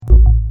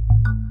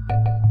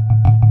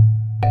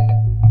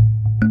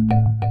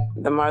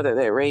mother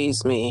that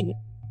raised me,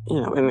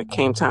 when it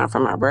came time for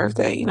my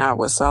birthday, I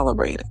was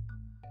celebrated.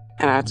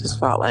 And I just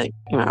felt like,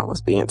 I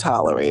was being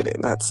tolerated,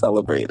 not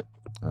celebrated.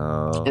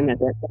 And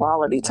that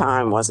quality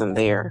time wasn't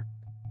there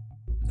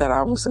that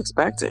I was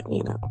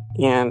expecting,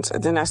 And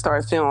then I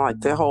started feeling like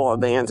the whole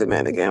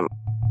abandonment again.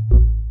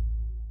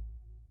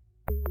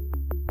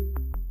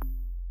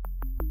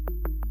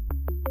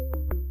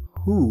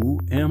 Who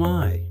am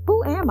I?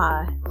 Who am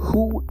I?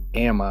 Who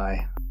am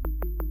I?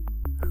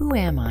 Who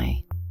am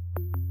I?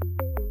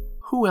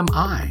 Who am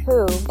I?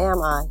 Who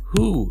am I?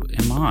 Who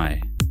am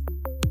I?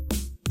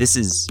 This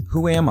is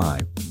Who Am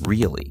I,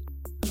 Really?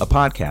 A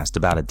podcast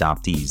about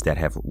adoptees that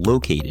have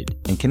located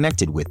and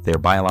connected with their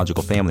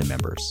biological family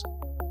members.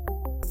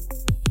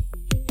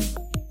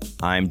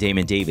 I'm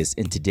Damon Davis,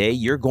 and today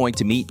you're going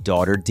to meet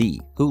daughter Dee,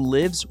 who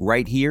lives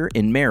right here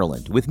in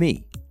Maryland with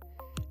me.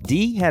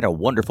 Dee had a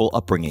wonderful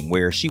upbringing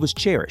where she was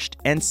cherished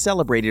and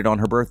celebrated on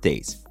her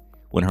birthdays.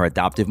 When her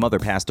adoptive mother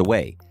passed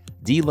away,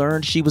 Dee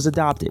learned she was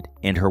adopted,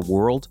 and her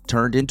world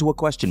turned into a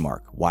question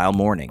mark while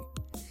mourning.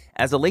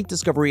 As a late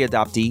discovery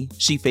adoptee,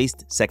 she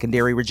faced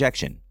secondary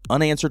rejection,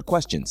 unanswered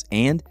questions,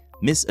 and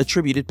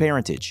misattributed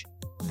parentage.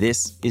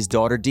 This is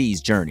daughter Dee's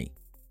journey.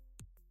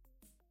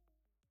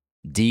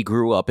 Dee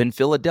grew up in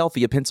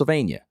Philadelphia,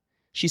 Pennsylvania.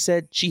 She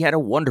said she had a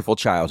wonderful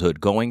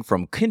childhood going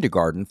from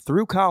kindergarten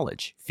through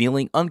college,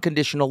 feeling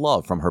unconditional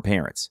love from her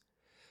parents.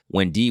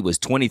 When Dee was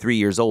 23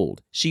 years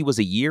old, she was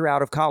a year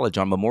out of college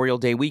on Memorial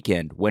Day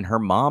weekend when her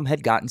mom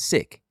had gotten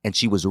sick and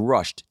she was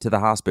rushed to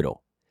the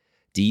hospital.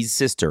 Dee's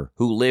sister,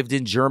 who lived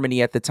in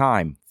Germany at the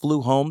time,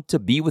 flew home to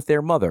be with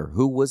their mother,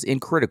 who was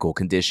in critical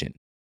condition.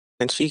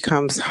 And she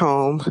comes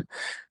home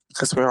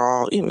because we're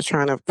all,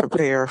 trying to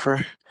prepare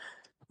for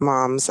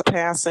Mom's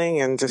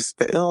passing and just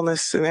the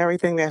illness and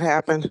everything that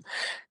happened.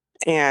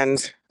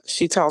 And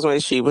she tells me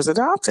she was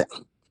adopted.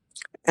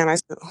 And I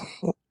said,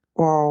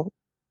 well,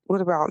 what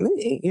about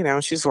me?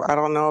 She's like, I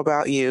don't know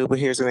about you, but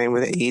here's the name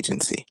of the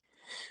agency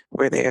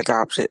where they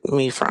adopted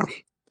me from.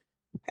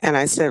 And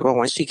I said, well,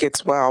 when she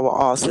gets well, we'll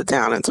all sit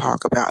down and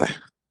talk about it.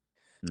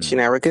 She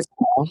never gets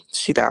well.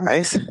 She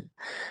dies.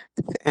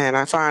 And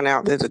I find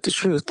out that the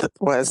truth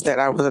was that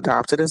I was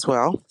adopted as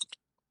well.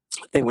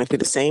 They went through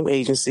the same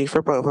agency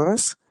for both of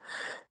us.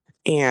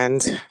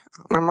 And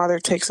my mother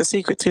takes a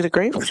secret to the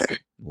grave with her.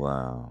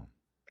 Wow.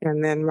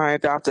 And then my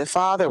adopted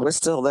father was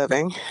still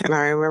living. And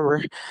I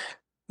remember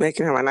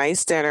making him a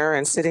nice dinner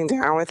and sitting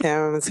down with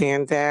him and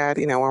saying, Dad,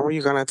 when were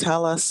you going to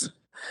tell us?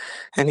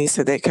 And he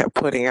said they kept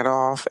putting it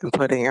off and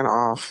putting it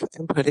off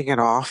and putting it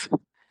off.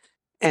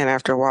 And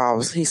after a while,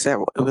 he said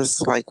it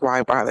was like,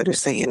 why bother to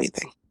say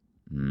anything?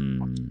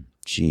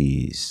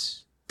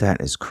 Jeez, that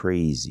is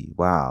crazy.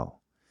 Wow.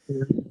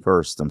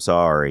 First, I'm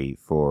sorry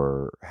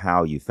for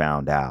how you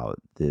found out,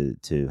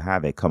 to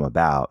have it come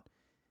about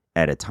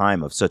at a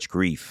time of such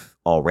grief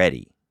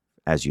already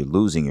as you're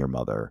losing your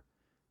mother.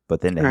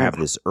 But then to have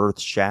this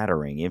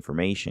earth-shattering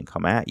information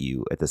come at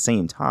you at the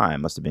same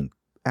time must have been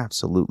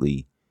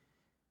absolutely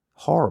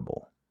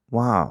horrible.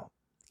 Wow.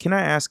 Can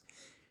I ask,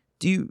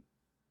 do you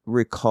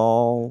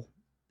recall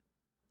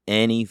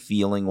any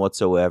feeling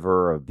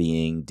whatsoever of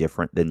being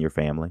different than your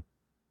family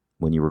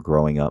when you were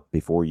growing up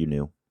before you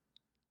knew?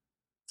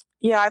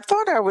 Yeah, I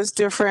thought I was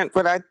different,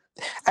 but I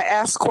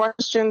asked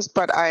questions,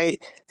 but I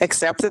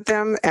accepted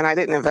them and I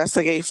didn't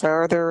investigate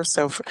further.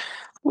 So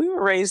we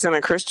were raised in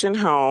a Christian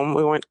home.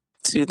 We went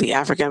to the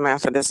African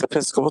Methodist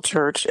Episcopal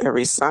Church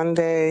every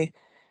Sunday.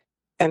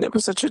 And it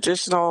was a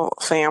traditional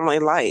family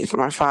life.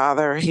 My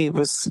father, he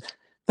was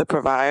the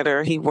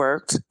provider. He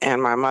worked,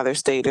 and my mother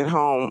stayed at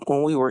home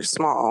when we were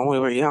small, when we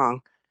were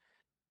young.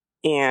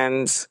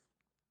 And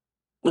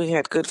we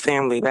had good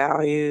family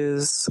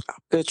values,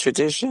 good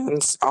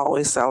traditions,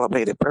 always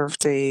celebrated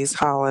birthdays,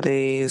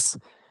 holidays.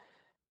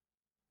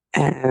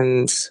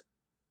 And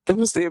it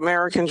was the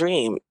American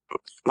dream.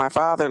 My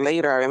father,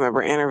 later, I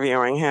remember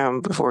interviewing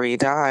him before he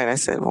died. I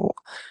said, well,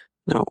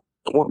 no.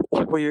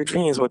 What were your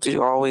dreams? What did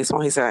you always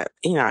want? He said,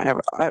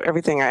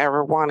 everything I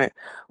ever wanted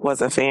was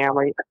a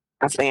family,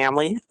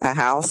 a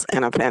house,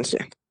 and a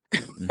pension.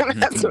 And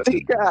that's what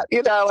he got,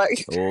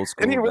 Old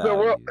school and he was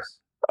values.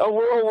 a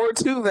World War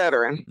II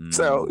veteran.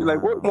 So,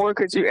 what more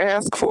could you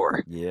ask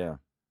for? Yeah.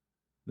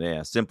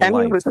 Yeah, simple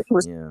And life.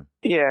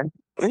 Yeah.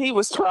 And he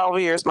was 12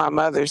 years my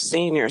mother's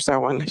senior. So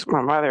when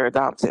my mother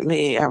adopted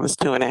me, I was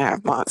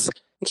 2.5 months.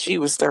 She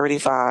was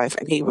 35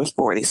 and he was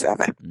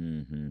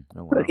 47.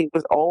 Oh, wow. But he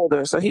was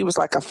older, so he was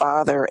like a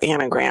father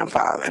and a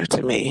grandfather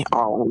to me,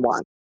 all in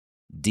one.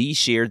 Dee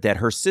shared that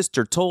her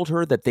sister told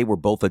her that they were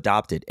both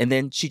adopted, and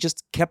then she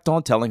just kept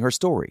on telling her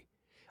story.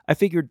 I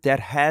figured that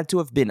had to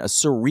have been a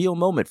surreal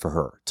moment for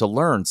her to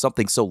learn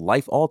something so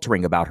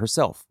life-altering about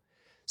herself.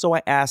 So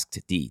I asked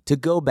Dee to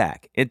go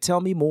back and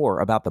tell me more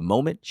about the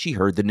moment she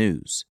heard the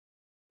news.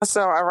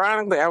 So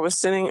ironically, I was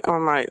sitting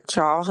on my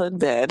childhood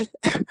bed.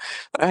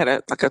 I had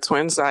a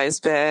twin-size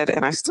bed,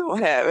 and I still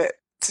have it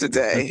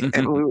today.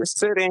 And we were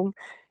sitting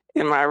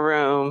in my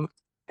room,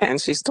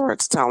 and she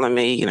starts telling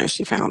me,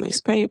 she found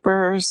these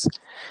papers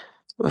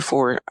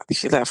before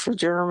she left for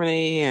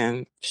Germany,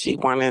 and she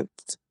wanted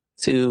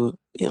to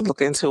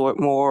look into it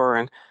more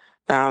and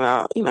found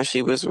out,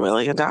 she was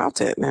really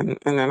adopted. And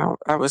then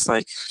I was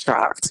like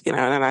shocked, and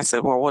then I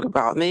said, well, what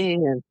about me?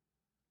 And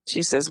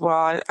she says, well,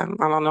 I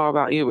don't know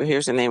about you, but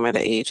here's the name of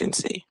the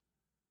agency.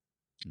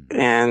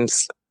 And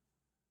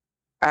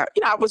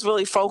I was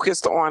really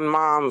focused on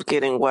mom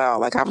getting well.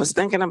 Like I was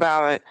thinking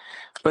about it,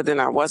 but then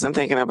I wasn't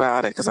thinking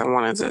about it because I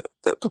wanted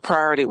the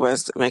priority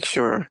was to make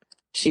sure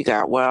she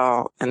got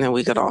well, and then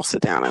we could all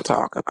sit down and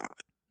talk about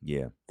it.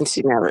 Yeah. And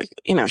she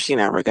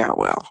never got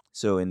well.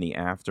 So in the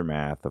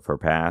aftermath of her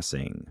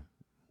passing,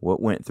 what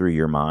went through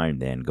your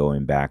mind then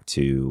going back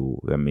to,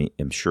 I mean,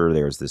 I'm sure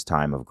there's this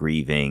time of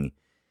grieving,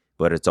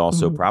 but it's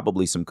also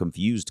probably some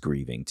confused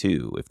grieving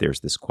too. If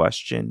there's this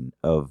question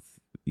of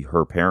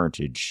her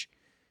parentage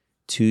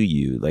to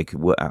you, like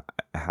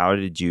how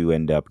did you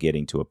end up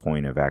getting to a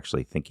point of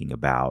actually thinking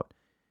about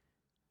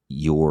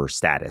your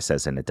status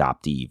as an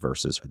adoptee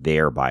versus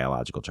their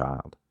biological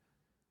child?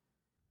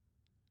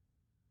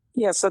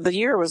 Yeah, so the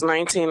year was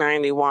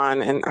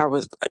 1991, and I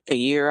was a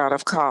year out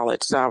of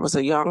college. So I was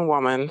a young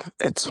woman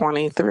at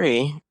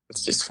 23,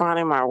 just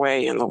finding my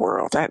way in the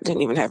world. I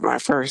didn't even have my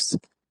first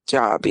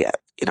job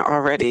yet.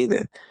 Already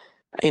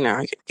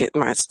I get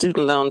my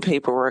student loan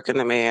paperwork in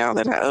the mail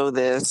that I owe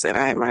this, and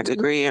I have my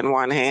degree in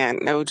one hand,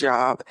 no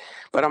job,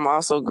 but I'm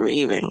also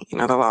grieving,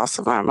 the loss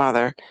of my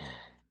mother.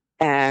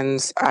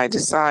 And I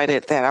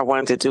decided that I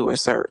wanted to do a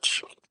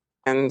search,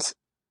 and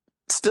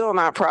still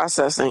not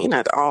processing,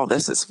 that all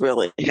this is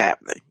really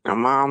happening.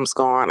 Mom's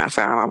gone. I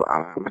found out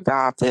I'm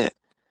adopted.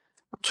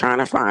 I'm trying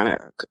to find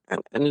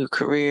a new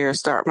career,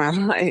 start my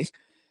life,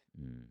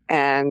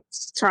 and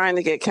trying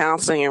to get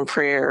counseling and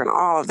prayer and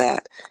all of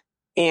that.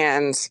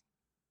 And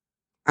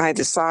I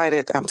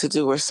decided to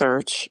do a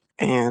search,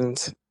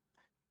 and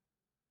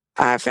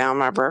I found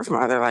my birth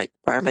mother like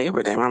by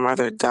Labor Day. My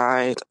mother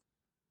died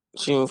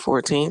June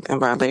 14th, and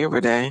by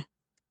Labor Day,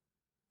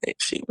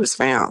 she was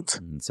found.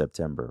 In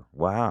September.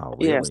 Wow,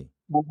 really? Yes.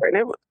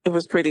 And it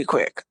was pretty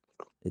quick.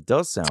 It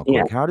does sound quick.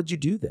 Yeah. How did you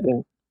do that?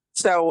 Yeah.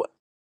 So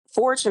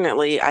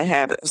fortunately, I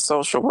had a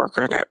social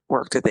worker that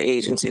worked at the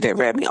agency that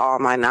read me all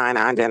my 9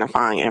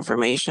 identifying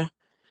information.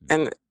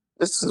 And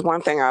this is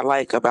one thing I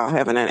like about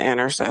having an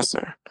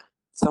intercessor,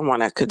 someone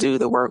that could do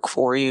the work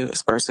for you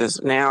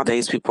versus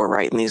nowadays people are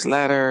writing these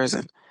letters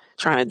and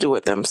trying to do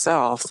it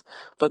themselves.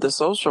 But the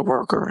social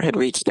worker had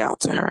reached out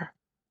to her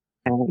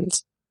and,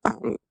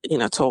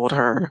 told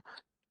her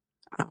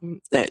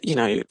that,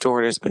 your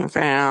daughter's been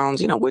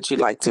found, would you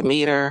like to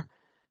meet her?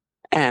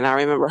 And I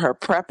remember her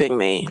prepping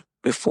me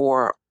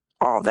before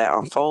all that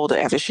unfolded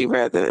after she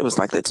read that it was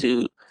like the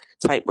 2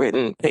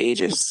 typewritten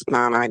pages,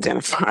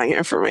 non-identifying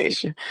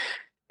information.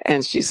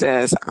 And she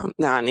says,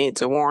 now I need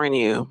to warn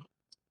you,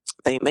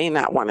 they may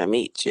not want to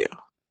meet you.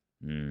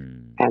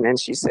 And then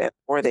she said,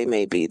 or they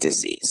may be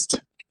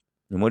deceased.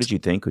 And what did you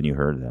think when you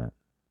heard that?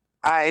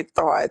 I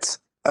thought,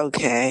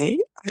 okay,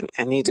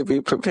 I need to be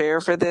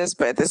prepared for this.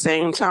 But at the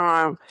same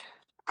time,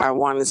 I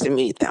wanted to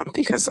meet them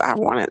because I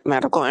wanted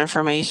medical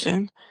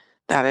information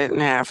that I didn't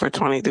have for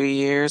 23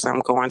 years.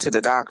 I'm going to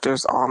the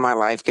doctors all my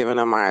life, giving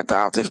them my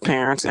adoptive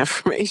parents'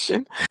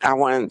 information. I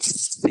wanted to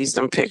see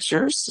some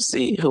pictures to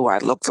see who I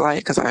looked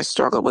like because I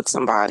struggled with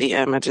some body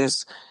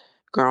images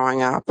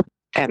growing up.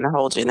 And the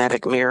whole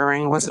genetic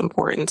mirroring was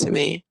important to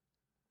me.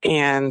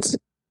 And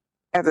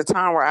at the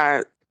time where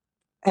I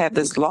had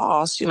this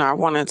loss, I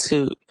wanted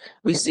to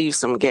receive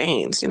some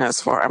gains,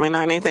 as far,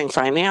 not anything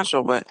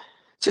financial, but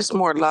just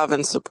more love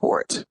and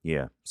support.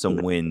 Yeah. Some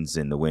wins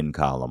in the win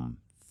column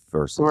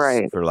versus,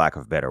 Right. for lack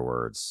of better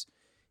words,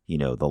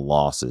 the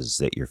losses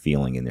that you're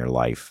feeling in their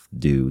life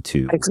due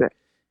to Exactly.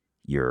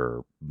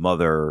 your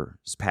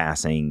mother's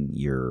passing,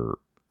 your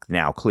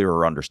now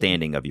clearer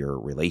understanding of your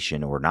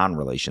relation or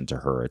non-relation to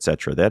her,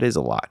 etc. That is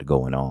a lot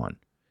going on.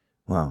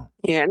 Wow.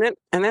 Yeah,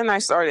 and then I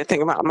started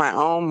thinking about my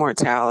own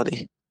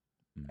mortality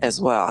as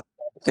well.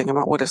 Thinking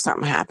about what if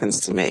something happens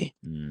to me,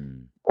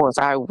 or if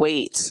I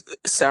wait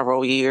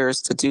several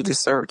years to do the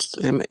search,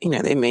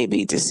 they may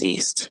be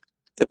deceased,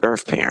 the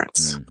birth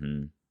parents,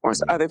 or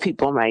other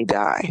people may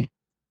die.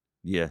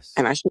 Yes.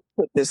 And I should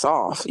put this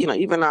off.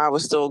 Even though I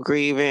was still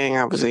grieving,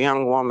 I was a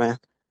young woman.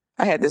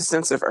 I had this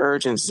sense of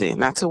urgency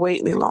not to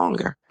wait any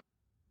longer.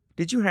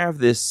 Did you have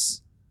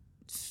this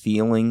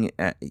feeling?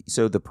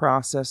 So the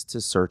process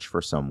to search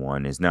for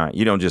someone is not,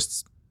 you don't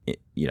just,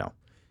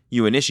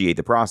 you initiate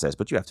the process,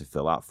 but you have to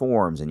fill out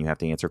forms and you have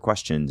to answer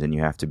questions and you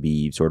have to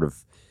be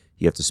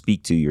you have to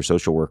speak to your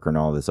social worker and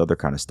all this other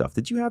kind of stuff.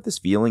 Did you have this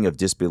feeling of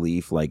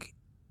disbelief? Like,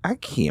 I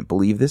can't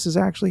believe this is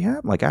actually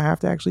happening. Like, I have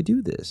to actually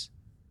do this.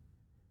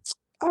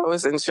 I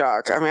was in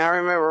shock. I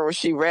remember when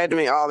she read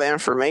me all the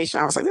information,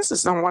 I was like, this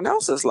is someone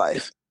else's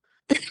life.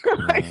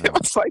 It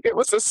was like it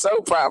was a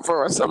soap opera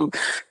or some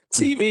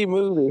TV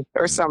movie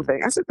or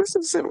something. I said, this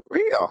isn't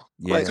real.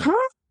 Yeah. Like,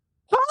 huh?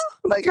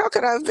 Like, how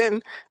could I have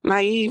been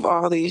naive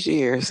all these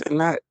years and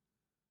not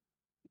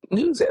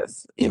knew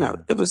this? It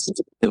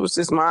was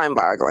just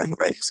mind-boggling.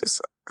 It's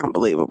just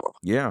unbelievable.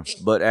 Yeah.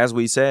 But as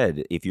we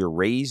said, if you're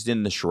raised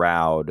in the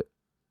shroud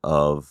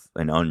of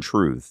an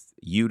untruth,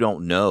 you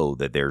don't know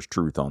that there's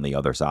truth on the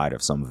other side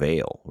of some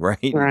veil,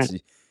 right? Right.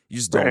 You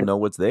just don't Right. know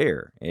what's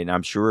there. And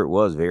I'm sure it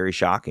was very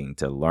shocking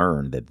to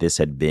learn that this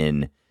had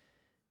been,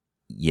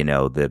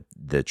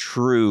 the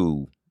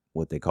true,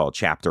 what they call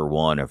chapter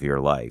 1 of your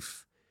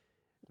life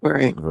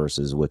Right.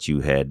 versus what you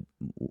had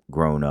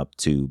grown up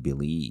to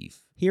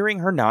believe. Hearing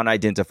her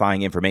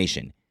non-identifying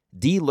information,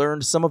 Dee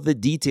learned some of the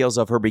details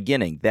of her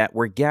beginning that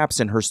were gaps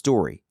in her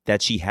story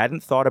that she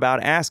hadn't thought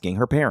about asking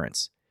her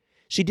parents.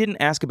 She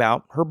didn't ask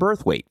about her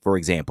birth weight, for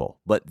example,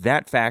 but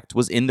that fact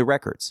was in the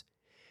records.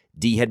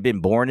 Dee had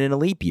been born in a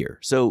leap year,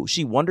 so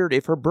she wondered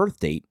if her birth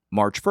date,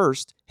 March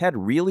 1st, had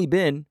really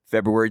been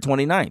February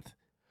 29th.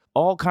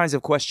 All kinds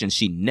of questions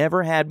she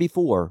never had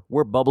before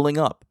were bubbling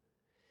up.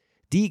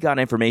 Dee got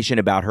information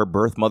about her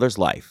birth mother's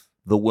life,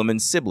 the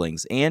woman's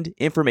siblings, and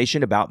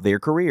information about their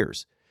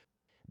careers.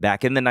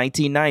 Back in the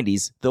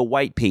 1990s, the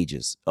White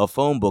Pages, a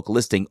phone book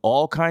listing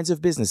all kinds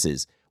of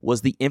businesses,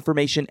 was the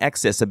information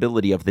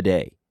accessibility of the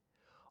day.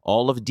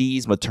 All of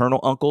Dee's maternal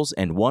uncles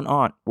and one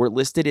aunt were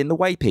listed in the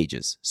White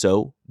Pages,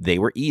 so they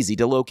were easy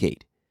to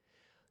locate.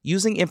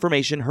 Using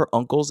information her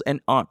uncles and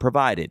aunt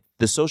provided,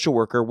 the social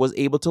worker was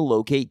able to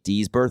locate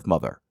Dee's birth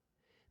mother.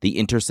 The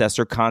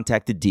intercessor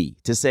contacted Dee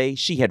to say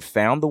she had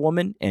found the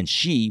woman and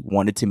she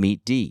wanted to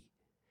meet Dee.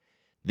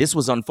 This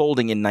was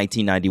unfolding in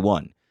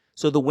 1991,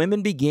 so the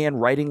women began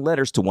writing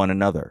letters to one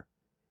another.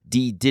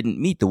 Dee didn't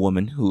meet the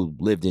woman who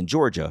lived in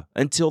Georgia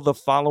until the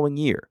following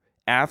year,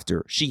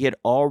 after she had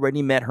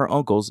already met her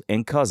uncles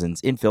and cousins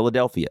in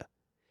Philadelphia.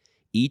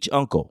 Each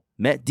uncle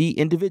met Dee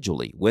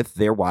individually with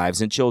their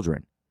wives and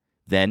children.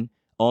 Then,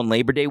 on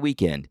Labor Day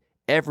weekend,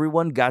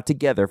 everyone got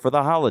together for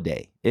the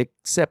holiday,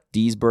 except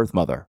Dee's birth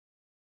mother.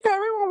 Yeah,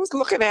 everyone was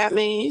looking at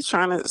me,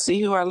 trying to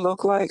see who I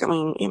look like. I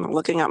mean,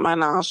 looking at my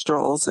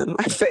nostrils and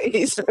my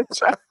face.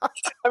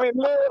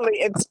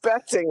 Literally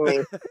inspecting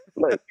me,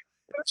 like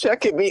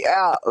checking me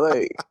out,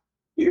 like,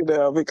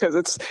 because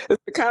it's the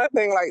kind of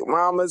thing like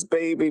mama's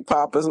baby,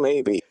 papa's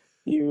maybe.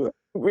 You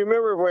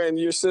remember when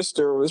your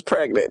sister was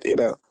pregnant,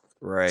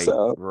 Right,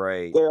 So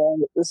right. they're all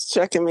just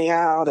checking me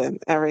out and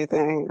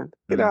everything.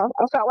 And, I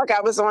felt like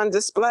I was on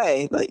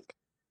display, like,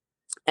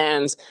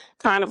 and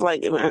kind of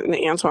like in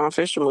the Antoine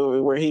Fisher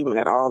movie where he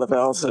met all the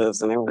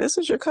relatives and they were, this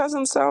is your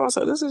cousin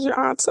so-and-so, this is your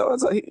aunt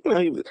so-and-so.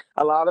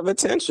 A lot of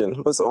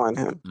attention was on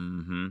him.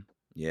 Mm-hmm.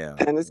 Yeah.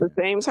 And it's the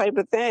same type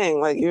of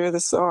thing. Like, you're the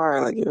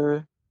star, like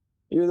you're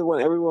the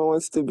one everyone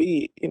wants to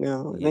be,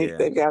 and Yeah.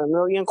 they've got a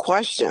million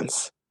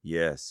questions.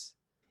 Yes.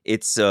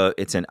 It's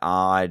an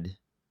odd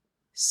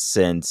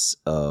sense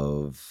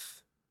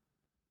of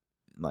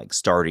like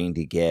starting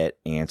to get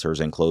answers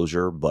and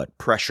closure, but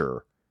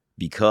pressure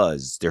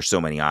because there's so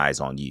many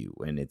eyes on you,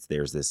 and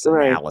there's this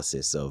Right.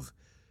 analysis of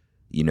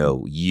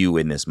you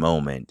in this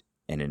moment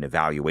and an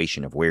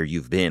evaluation of where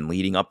you've been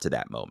leading up to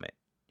that moment,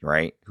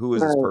 right? Who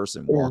is this Right.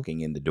 person Yeah.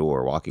 walking in the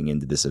door, walking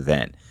into this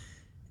event,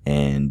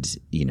 and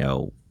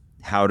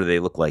how do they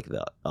look like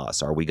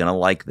us? Are we gonna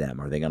like them?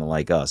 Are they gonna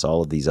like us?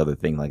 All of these other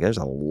things. Like, there's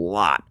a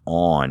lot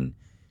on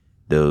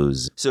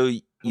those. So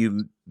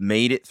you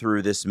made it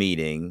through this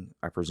meeting.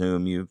 I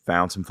presume you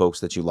found some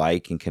folks that you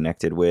like and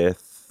connected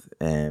with,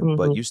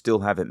 but you still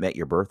haven't met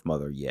your birth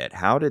mother yet.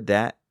 How did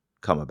that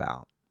come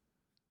about?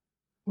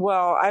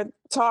 Well, I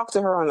talked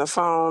to her on the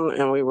phone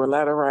and we were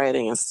letter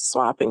writing and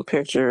swapping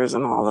pictures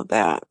and all of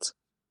that.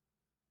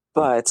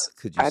 But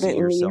Could you I see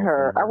didn't meet yourself in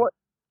her. her?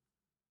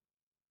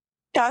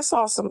 Yeah, I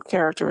saw some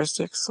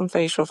characteristics, some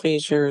facial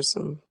features,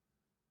 some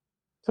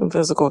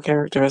physical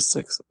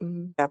characteristics.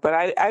 Yeah, but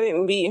I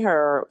didn't meet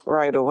her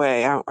right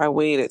away. I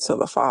waited till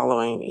the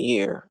following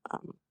year,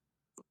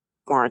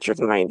 March of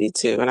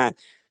 '92, and I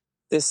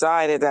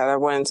decided that I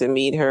wanted to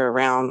meet her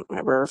around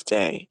my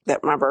birthday, during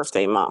my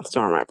birthday month.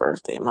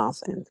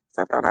 And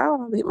I thought, I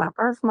want to meet my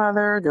birth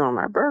mother during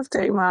my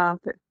birthday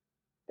month.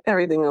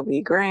 Everything will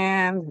be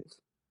grand.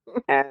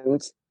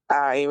 And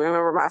I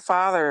remember my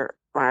father,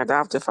 my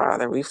adopted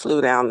father, we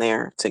flew down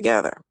there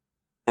together.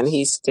 And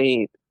he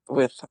stayed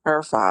with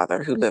her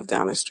father, who lived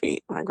down the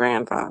street, my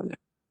grandfather,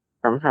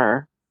 from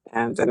her.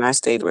 And then I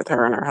stayed with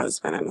her and her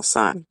husband and a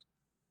son.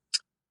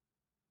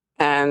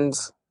 And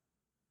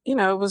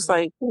it was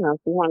like, she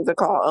wanted to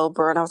call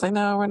Oprah. And I was like,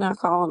 no, we're not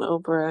calling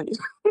Oprah.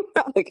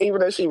 Like,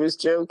 even though she was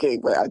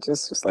joking, but I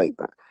just was like,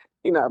 I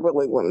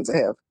really wanted to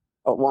have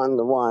a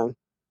one-to-one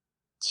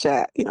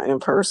chat, in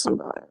person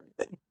about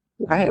everything.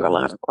 I had a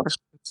lot of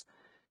questions.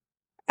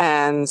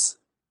 And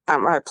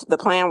the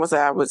plan was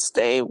that I would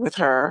stay with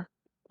her,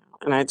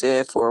 and I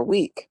did for a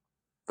week.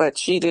 But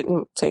she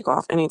didn't take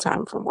off any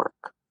time from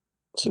work.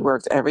 She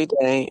worked every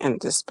day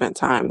and just spent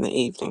time in the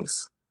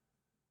evenings.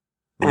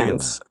 Really?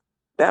 And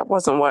that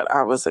wasn't what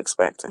I was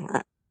expecting.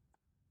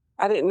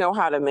 I didn't know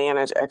how to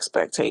manage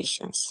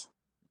expectations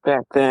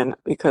back then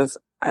because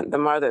the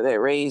mother that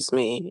raised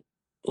me,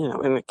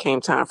 when it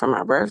came time for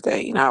my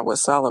birthday, I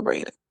was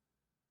celebrated.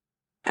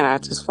 And I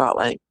just felt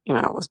like,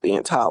 I was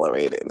being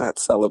tolerated, not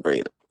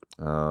celebrated.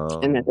 And Oh,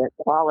 that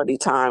quality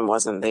time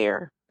wasn't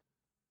there.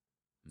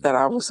 that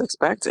I was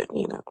expecting,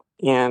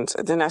 And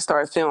then I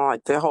started feeling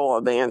like the whole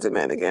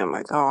abandonment again,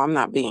 like, oh, I'm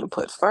not being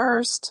put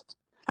first.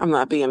 I'm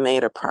not being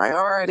made a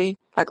priority.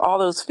 Like all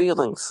those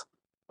feelings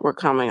were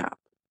coming up,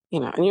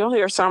 And you'll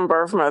hear some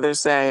birth mothers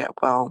say,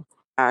 well,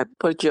 I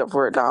put you up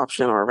for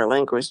adoption or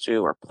relinquished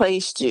you or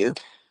placed you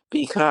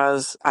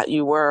because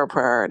you were a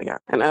priority.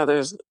 And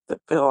others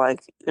that feel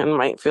like and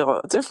might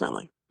feel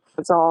differently.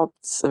 It's all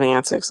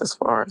semantics as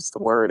far as the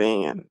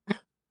wording and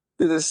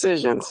the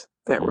decisions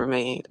that were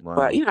made. Wow.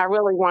 But, I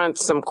really wanted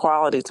some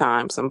quality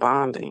time, some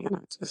bonding.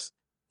 And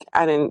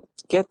I didn't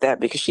get that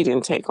because she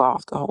didn't take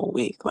off the whole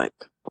week. Like,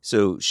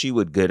 So she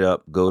would get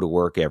up, go to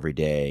work every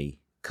day,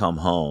 come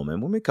home.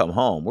 And when we come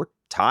home, we're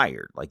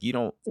tired. Like you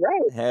don't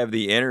right. have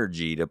the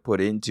energy to put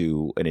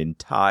into an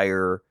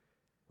entire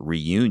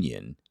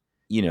reunion.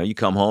 You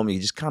come home, you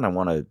just kind of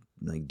want to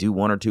like do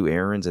one or two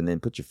errands and then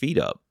put your feet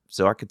up.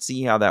 So I could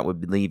see how that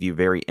would leave you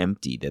very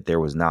empty, that there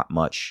was not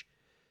much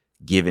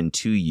given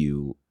to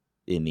you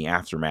in the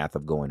aftermath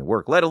of going to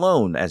work, let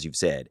alone, as you've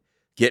said,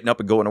 getting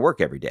up and going to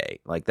work every day.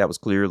 Like that was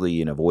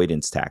clearly an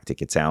avoidance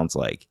tactic, it sounds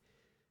like,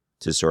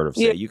 to sort of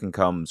say, you can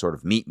come sort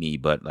of meet me,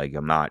 but like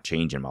I'm not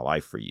changing my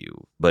life for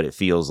you. But it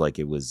feels like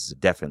it was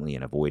definitely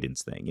an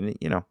avoidance thing.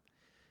 And,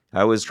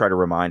 I always try to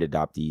remind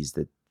adoptees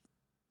that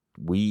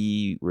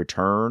we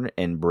return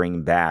and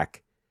bring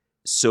back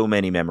so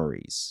many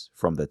memories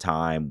from the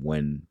time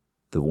when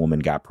the woman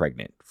got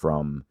pregnant,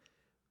 from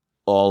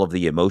all of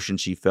the emotion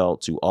she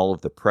felt to all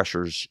of the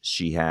pressures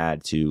she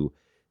had to,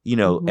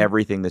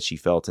 everything that she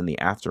felt in the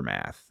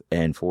aftermath.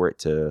 And for it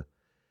to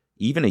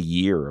even a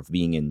year of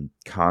being in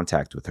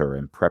contact with her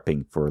and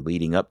prepping for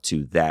leading up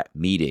to that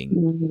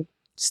meeting,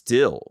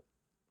 still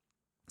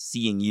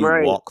seeing you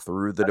walk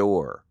through the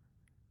door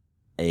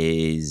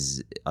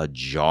is a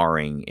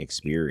jarring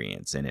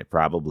experience. And it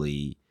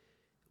probably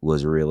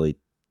was really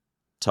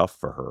tough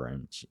for her.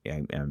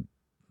 And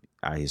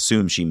I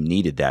assume she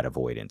needed that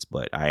avoidance,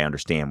 but I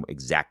understand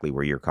exactly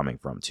where you're coming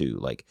from too.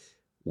 Like,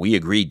 we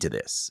agreed to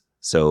this,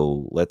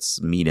 so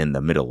let's meet in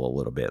the middle a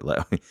little bit.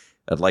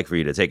 I'd like for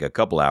you to take a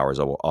couple hours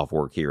off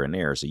work here and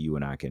there so you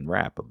and I can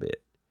rap a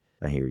bit.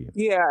 I hear you.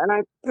 Yeah, and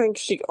I think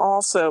she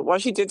also,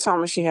 she did tell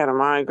me she had a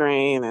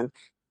migraine,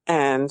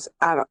 and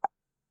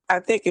I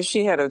think if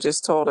she had have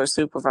just told her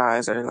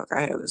supervisor, look,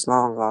 I have this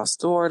long lost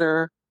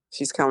daughter,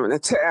 she's coming to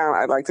town,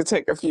 I'd like to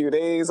take a few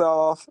days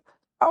off,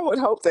 I would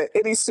hope that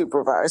any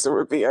supervisor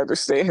would be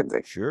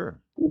understanding. Sure.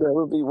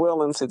 Would be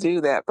willing to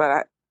do that.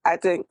 But I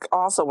think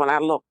also when I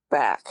look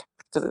back,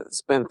 because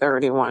it's been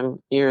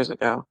 31 years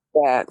ago,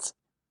 that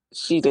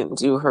she didn't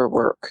do her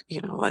work,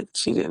 like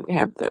she didn't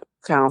have the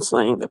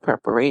counseling, the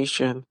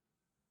preparation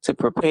to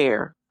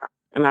prepare.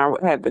 And I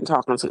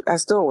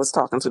still was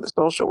talking to the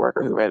social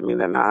worker who read me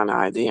the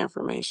non-ID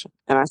information.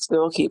 And I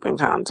still keep in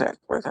contact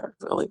with her,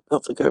 really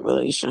built a good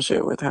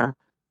relationship with her.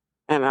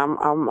 And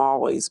I'm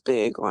always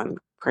big on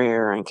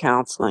prayer and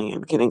counseling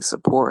and getting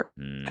support.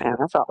 And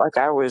I felt like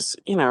I was,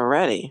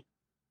 ready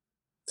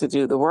to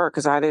do the work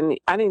because I didn't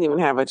even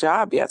have a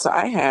job yet. So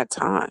I had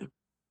time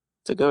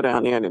to go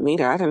down there to meet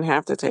her. I didn't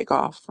have to take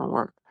off from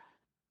work.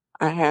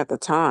 I had the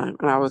time,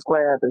 and I was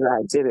glad that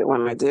I did it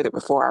when I did it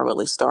before I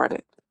really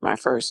started my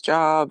first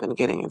job and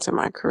getting into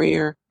my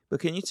career.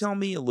 But can you tell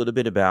me a little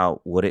bit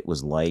about what it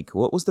was like?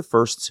 What was the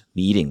first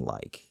meeting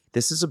like?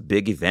 This is a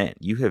big event.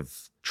 You have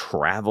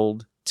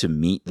traveled to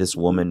meet this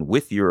woman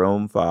with your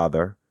own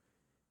father.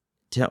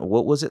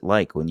 What was it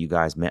like when you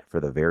guys met for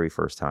the very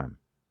first time?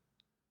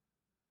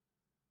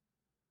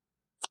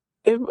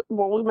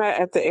 We met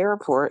at the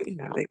airport.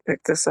 They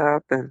picked us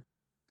up, and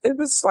it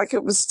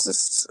was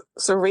just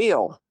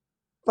surreal.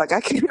 Like,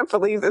 I can't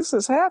believe this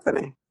is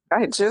happening.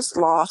 I had just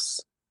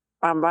lost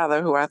my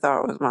mother, who I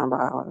thought was my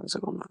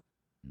biological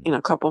mother,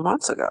 a couple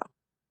months ago.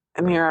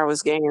 And here I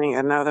was gaining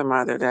another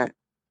mother that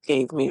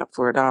gave me up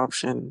for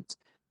adoption.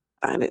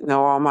 I didn't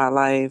know all my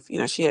life.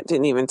 She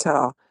didn't even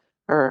tell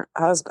her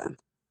husband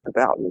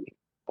about me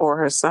or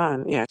her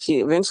son. Yeah, she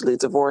eventually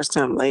divorced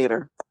him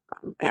later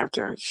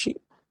after she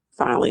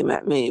finally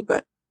met me.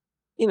 But,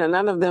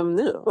 none of them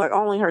knew. Like,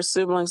 only her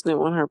siblings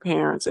knew and her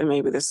parents and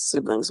maybe the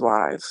siblings'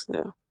 wives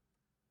knew.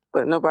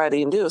 But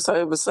nobody knew. So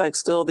it was like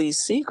still these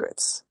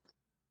secrets.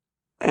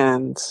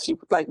 And she,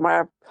 like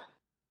my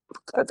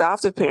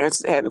adoptive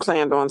parents hadn't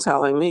planned on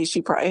telling me.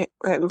 She probably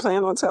hadn't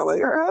planned on telling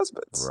her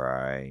husbands.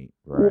 Right.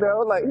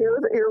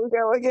 Here we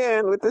go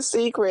again with the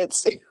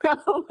secrets.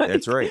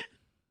 That's right.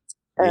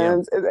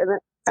 And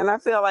I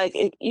feel like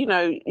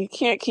you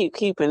can't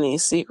keeping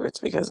these secrets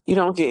because you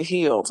don't get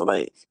healed.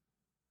 Like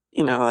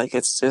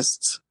it's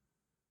just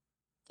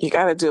you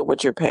got to deal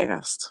with your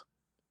past.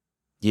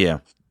 Yeah,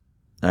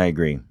 I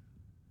agree,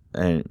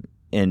 and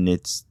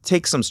it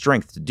takes some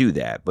strength to do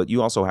that. But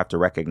you also have to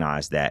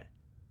recognize that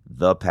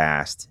the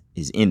past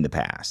is in the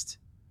past,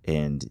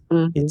 and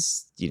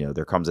it's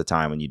there comes a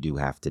time when you do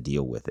have to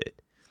deal with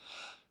it.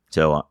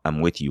 So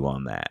I'm with you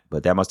on that.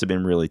 But that must have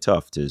been really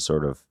tough to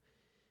sort of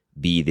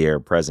be there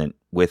present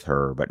with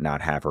her, but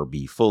not have her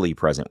be fully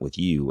present with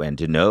you, and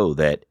to know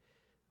that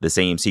the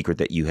same secret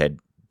that you had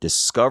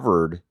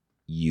discovered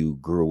you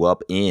grew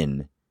up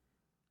in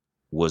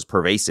was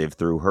pervasive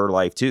through her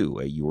life too.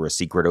 You were a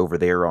secret over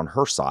there on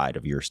her side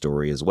of your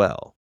story as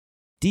well.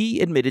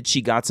 Dee admitted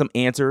she got some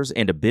answers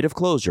and a bit of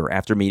closure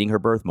after meeting her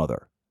birth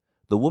mother.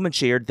 The woman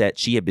shared that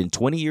she had been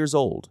 20 years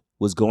old,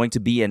 was going to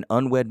be an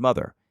unwed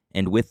mother,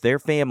 and with their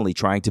family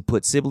trying to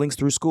put siblings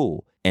through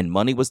school and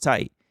money was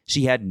tight,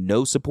 she had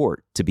no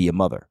support to be a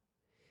mother.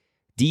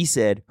 Dee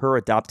said her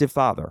adoptive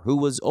father, who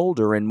was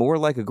older and more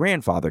like a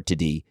grandfather to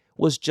Dee,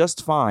 was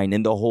just fine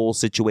in the whole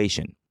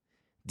situation.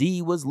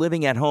 Dee was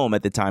living at home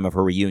at the time of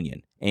her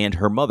reunion, and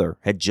her mother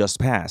had just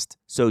passed,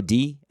 so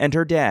Dee and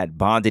her dad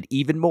bonded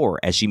even more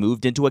as she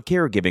moved into a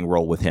caregiving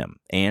role with him,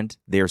 and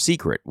their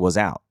secret was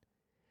out.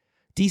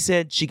 Dee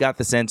said she got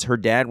the sense her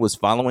dad was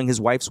following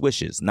his wife's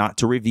wishes not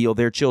to reveal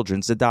their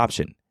children's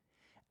adoption.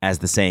 As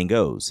the saying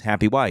goes,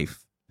 happy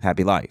wife,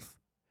 happy life.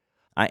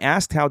 I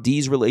asked how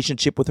Dee's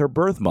relationship with her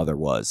birth mother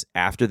was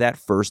after that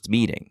first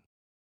meeting.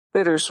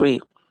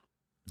 Bittersweet.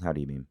 How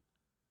do you mean?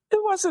 It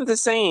wasn't the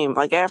same.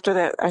 Like after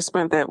that, I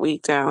spent that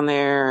week down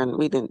there and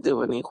we didn't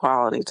do any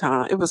quality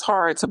time. It was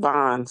hard to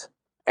bond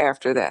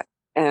after that.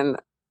 And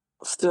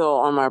still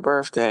on my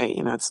birthday,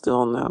 it's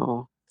still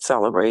no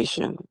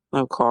celebration,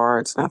 no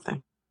cards,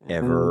 nothing.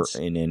 Ever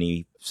And in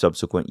any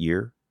subsequent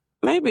year?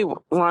 maybe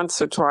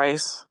once or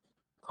twice,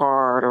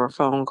 card or a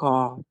phone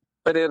call.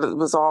 But it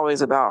was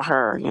always about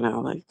her,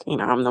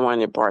 I'm the one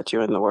that brought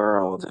you in the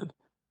world. And,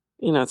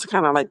 it's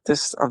kind of like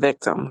this, a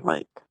victim,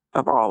 like,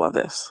 of all of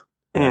this.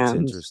 That's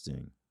And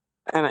interesting.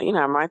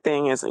 my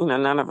thing is,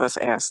 none of us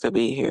asked to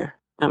be here.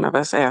 None of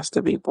us asked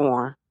to be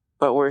born,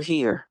 but we're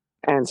here.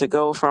 And to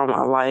go from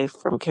a life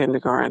from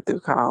kindergarten through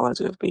college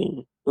of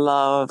being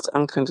loved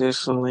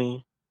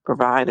unconditionally,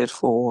 provided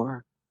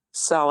for,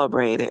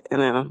 celebrated,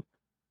 and then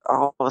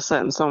all of a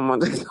sudden someone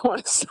doesn't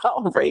want to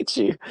celebrate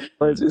you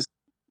or just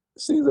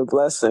see the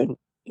blessing,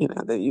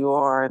 that you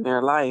are in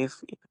their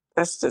life.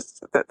 There's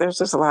just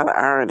a lot of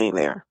irony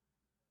there.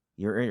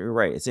 You're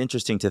right. It's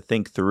interesting to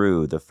think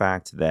through the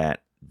fact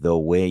that the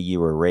way you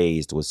were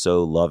raised was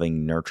so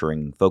loving,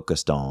 nurturing,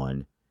 focused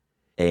on,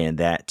 and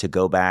that to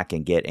go back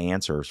and get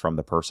answers from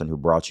the person who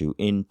brought you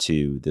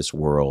into this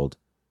world,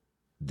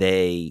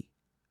 they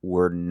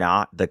were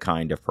not the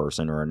kind of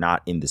person or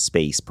not in the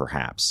space,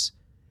 perhaps,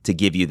 to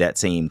give you that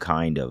same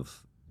kind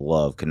of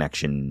love,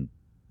 connection,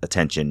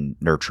 attention,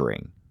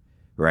 nurturing,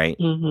 right?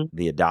 Mm-hmm.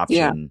 The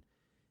adoption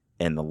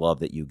and the love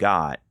that you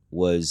got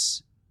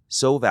was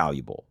so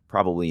valuable,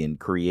 probably in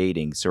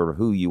creating sort of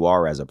who you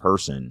are as a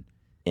person,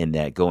 and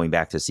that going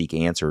back to seek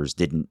answers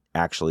didn't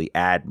actually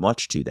add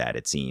much to that,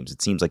 it seems.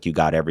 It seems like you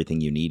got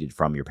everything you needed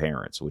from your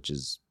parents, which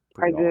is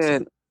pretty awesome.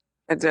 Did.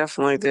 I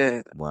definitely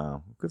did.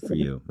 Wow. Good for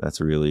you.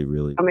 That's really,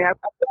 really I mean, I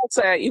felt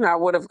sad, I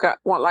would have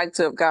like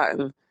to have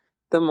gotten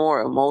the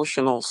more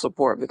emotional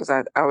support because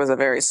I was a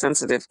very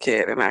sensitive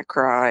kid and I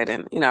cried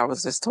and, I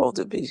was just told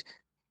to be,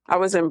 I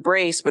was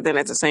embraced, but then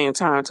at the same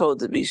time told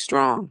to be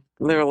strong.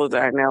 Little did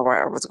I know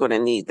I was going to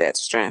need that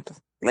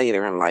strength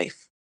later in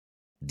life.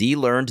 Dee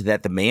learned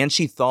that the man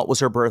she thought was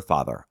her birth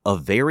father, a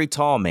very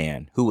tall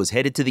man who was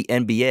headed to the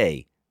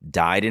NBA,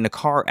 died in a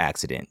car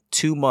accident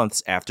 2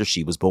 months after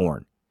she was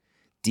born.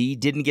 Dee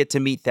didn't get to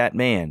meet that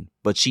man,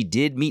 but she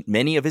did meet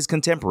many of his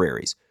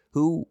contemporaries,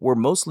 who were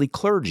mostly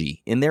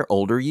clergy in their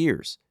older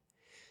years.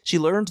 She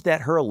learned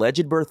that her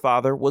alleged birth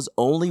father was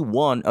only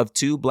one of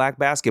 2 black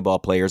basketball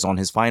players on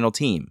his final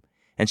team,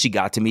 and she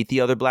got to meet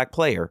the other black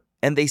player,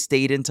 and they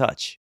stayed in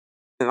touch.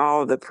 And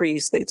all of the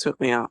priests, they took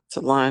me out to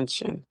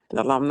lunch and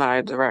the alumni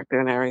director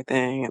and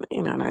everything. And,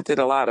 and I did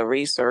a lot of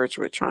research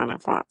with trying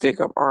to pick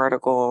up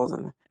articles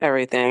and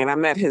everything. And I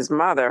met his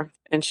mother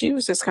and she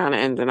was just kind of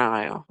in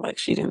denial. Like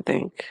she didn't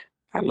think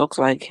I looked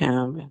like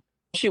him. And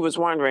she was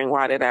wondering,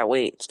 why did I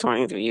wait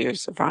 23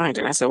 years to find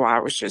her? And I said, well, I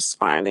was just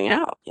finding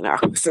out, I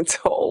wasn't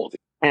told.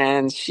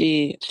 And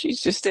she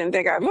just didn't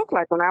think I looked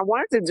like him. I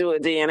wanted to do a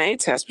DNA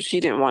test, but she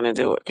didn't want to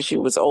do it because she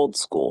was old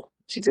school.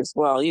 She just,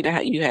 well, you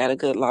had a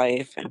good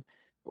life and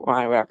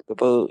why rock the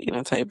boat,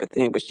 type of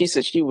thing. But she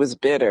said she was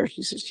bitter.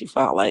 She said she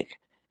felt like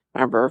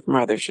my birth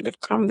mother should have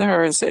come to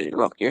her and said,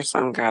 look, your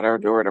son got our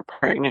daughter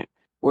pregnant.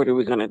 What are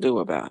we going to do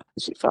about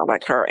it? She felt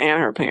like her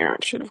and her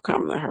parents should have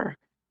come to her.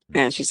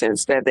 And she said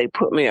instead they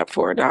put me up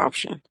for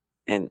adoption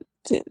and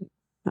didn't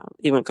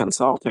even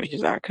consult her. She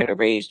said I could have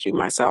raised you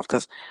myself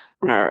because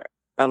her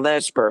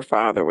alleged birth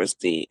father was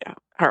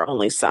her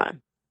only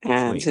son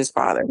and Sweet. his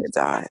father had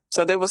died.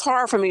 So it was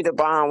hard for me to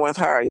bond with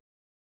her.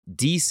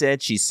 Dee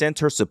said she sent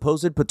her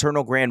supposed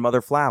paternal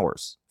grandmother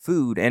flowers,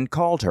 food, and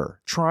called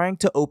her, trying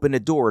to open a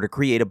door to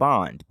create a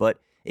bond,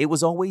 but it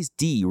was always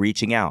Dee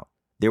reaching out.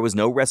 There was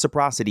no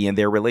reciprocity in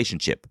their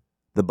relationship.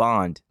 The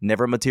bond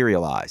never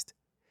materialized.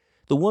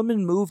 The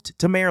woman moved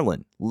to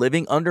Maryland,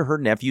 living under her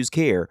nephew's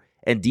care,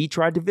 and Dee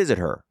tried to visit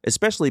her,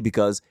 especially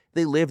because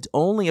they lived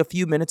only a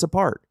few minutes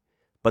apart.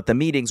 But the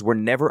meetings were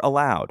never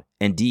allowed,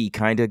 and Dee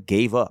kinda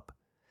gave up.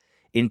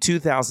 In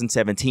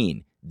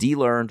 2017, Dee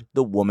learned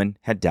the woman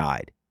had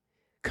died.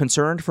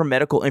 Concerned for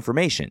medical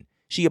information,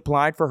 she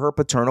applied for her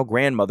paternal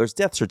grandmother's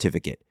death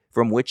certificate,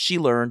 from which she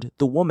learned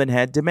the woman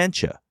had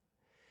dementia.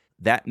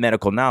 That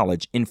medical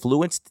knowledge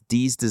influenced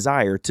Dee's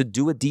desire to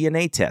do a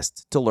DNA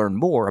test to learn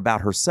more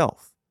about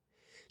herself.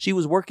 She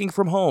was working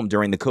from home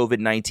during the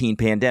COVID-19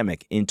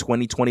 pandemic in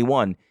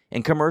 2021,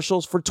 and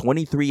commercials for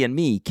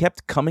 23andMe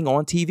kept coming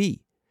on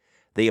TV.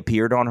 They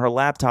appeared on her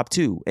laptop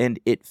too, and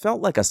it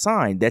felt like a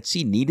sign that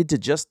she needed to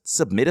just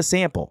submit a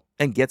sample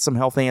and get some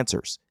health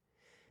answers.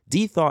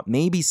 Dee thought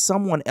maybe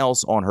someone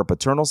else on her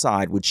paternal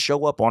side would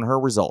show up on her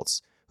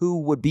results, who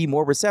would be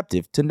more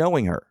receptive to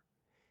knowing her.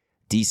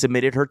 Dee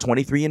submitted her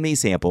 23andMe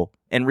sample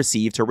and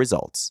received her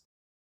results.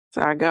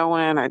 So I go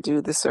in, I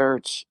do the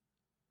search,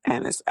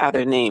 and this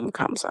other name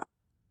comes up.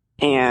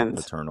 And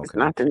Paternal it's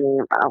not the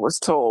name I was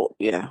told.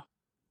 Yeah.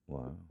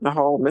 Wow. The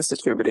whole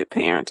misattributed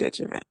parentage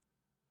of it.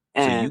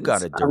 So you And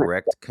got a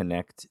direct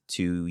connect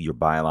to your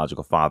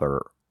biological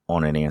father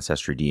on an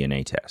Ancestry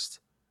DNA test.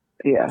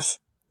 yes,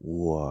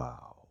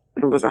 Wow.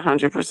 it was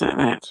 100%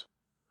 match.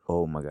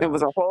 Oh my God. It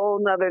was a whole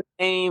nother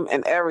name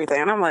and everything.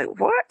 And I'm like,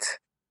 what?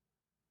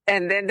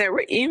 And then there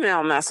were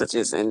email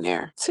messages in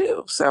there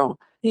too. So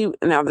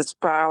this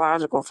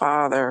biological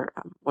father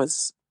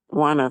was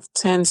one of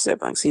 10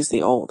 siblings. He's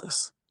the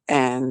oldest.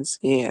 And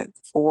he had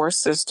 4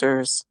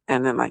 sisters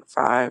and then like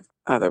 5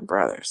 other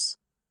brothers.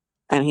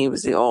 And he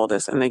was the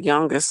oldest. And the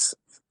youngest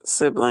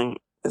sibling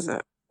is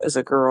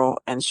a girl,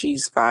 and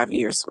she's 5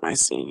 years my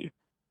senior.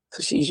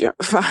 So she's young.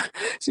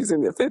 She's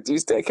in the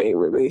 50s decade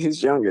with me,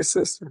 his younger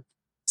sister.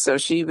 So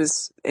she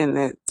was in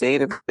the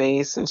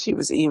database, and she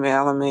was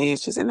emailing me.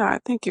 She said, "No, I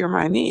think you're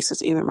my niece.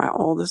 It's either my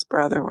oldest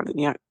brother or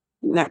the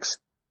next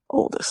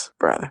oldest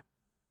brother."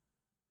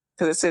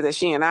 Because it said that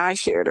she and I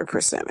shared a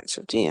percentage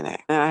of DNA.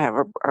 And I have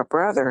a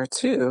brother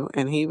too,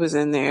 and he was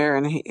in there,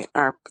 and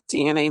our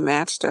DNA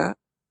matched up.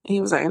 He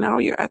was like, "No,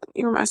 I think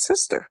you're my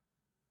sister."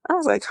 I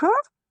was like, "Huh?"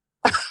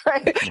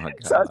 Right? Oh my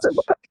So I said,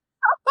 gosh.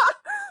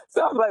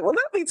 so I'm like, "Well,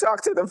 let me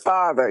talk to the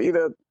father,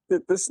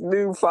 this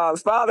new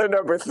father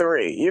number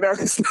 3,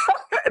 'cause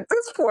at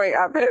this point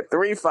I've had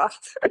 3 fathers."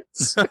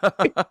 Oh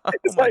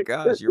It's my like,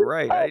 gosh, you're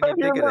right. I didn't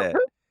even think of that.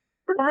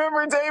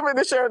 remember David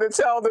the show, to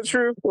tell the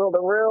truth, will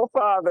the real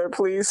father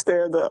please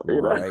stand up,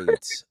 Right.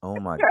 Oh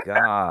my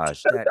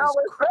gosh. That's That how is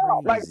it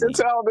felt, like, to crazy.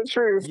 tell the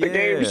truth, the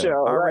game Yeah,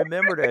 show, I right?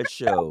 remember that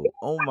show.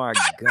 Oh my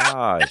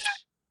gosh.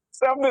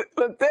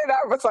 But then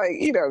I was like,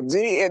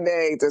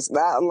 DNA does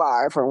not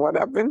lie. From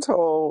what I've been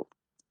told,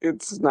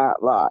 it's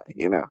not lie,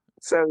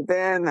 So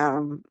then,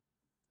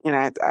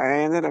 I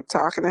ended up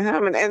talking to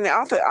him. And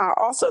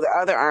also the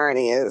other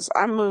irony is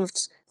I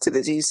moved to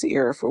the DC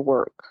area for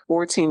work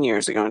 14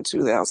 years ago in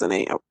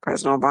 2008.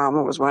 President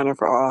Obama was running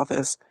for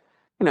office.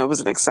 It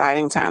was an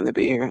exciting time to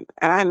be here.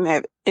 And I didn't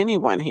have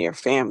anyone here,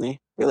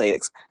 family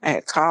related. I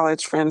had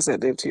college friends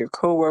that lived here,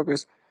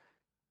 coworkers,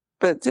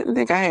 but didn't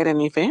think I had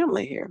any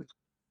family here.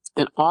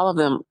 And all of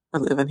them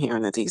are living here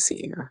in the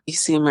DC area,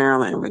 DC,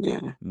 Maryland, and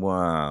Virginia.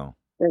 Wow.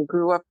 They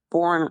grew up,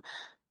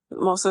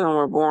 most of them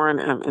were born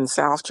in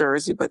South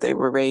Jersey, but they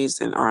were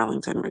raised in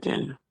Arlington,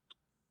 Virginia.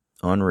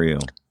 Unreal.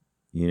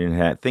 You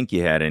didn't think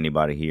you had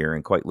anybody here,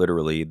 and quite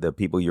literally, the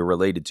people you're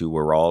related to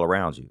were all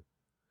around you.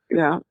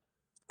 Yeah.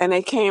 And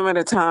they came at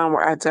a time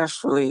where I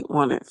desperately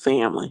wanted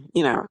family,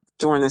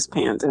 during this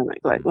pandemic,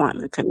 like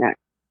wanting to connect.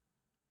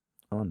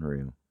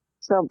 Unreal.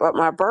 So, but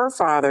my birth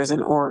father's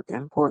in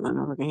Oregon, Portland,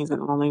 Oregon. He's the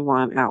only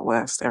one out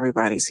west.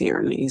 Everybody's here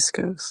in the East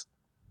Coast.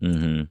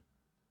 Mm-hmm.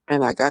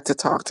 And I got to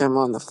talk to him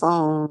on the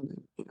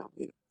phone.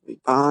 We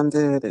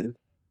bonded, and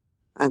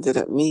I ended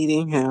up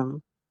meeting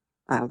him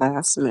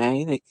last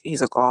May.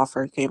 He's a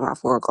golfer. He came out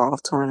for a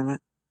golf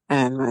tournament.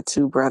 And my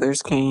 2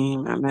 brothers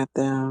came. I met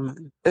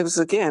them. It was,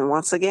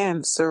 once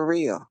again,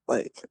 surreal.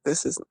 Like,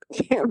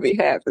 can't be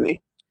happening.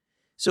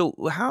 So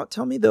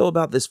tell me though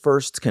about this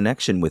first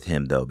connection with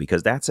him though,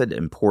 because that's an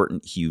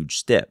important, huge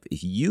step.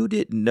 If you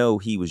didn't know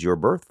he was your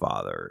birth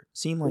father, it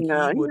seemed like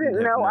No, he he wouldn't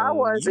didn't have know I known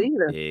was you.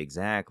 either.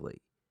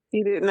 Exactly.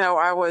 He didn't know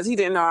I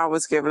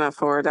was given up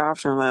for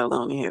adoption, let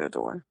alone he had a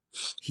daughter.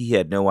 He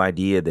had no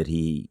idea that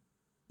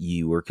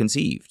you were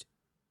conceived.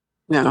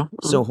 No.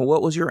 So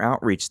what was your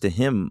outreach to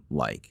him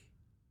like?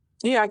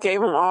 Yeah, I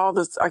gave him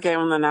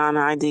the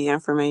non-ID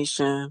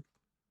information.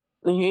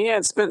 And he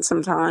had spent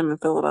some time in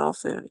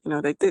Philadelphia.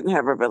 They didn't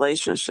have a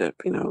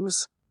relationship. It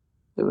was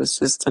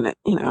just an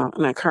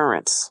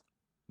occurrence.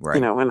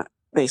 Right.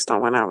 Based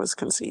on when I was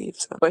conceived.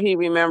 So. But he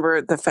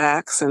remembered the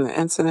facts and the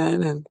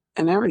incident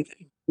and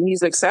everything.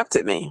 He's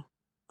accepted me.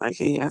 Like,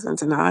 he hasn't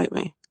denied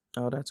me.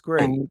 Oh, that's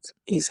great. And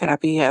he's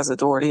happy. He has a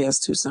daughter. He has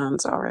 2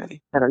 sons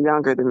already that are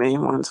younger than me.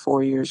 One's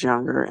 4 years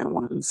younger, and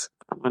one's,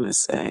 I want to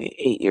say,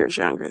 8 years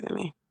younger than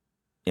me.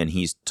 And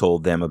he's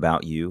told them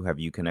about you. Have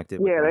you connected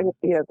with them?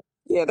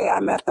 I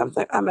met them.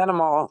 I met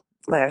them all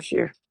last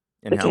year.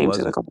 And They how came was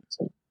to the it?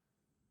 concert.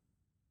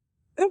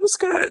 It was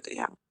good.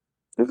 Yeah,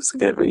 it was a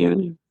good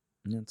reunion.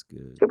 That's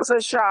good. It was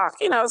a shock.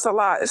 It's a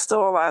lot. It's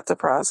still a lot to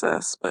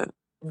process, but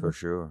For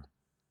sure.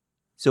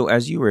 So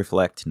as you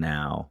reflect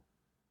now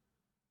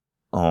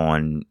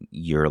on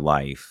your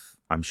life,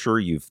 I'm sure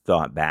you've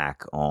thought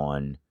back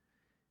on,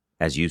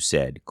 as you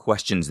said,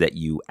 questions that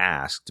you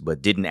asked,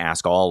 but didn't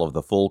ask all of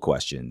the full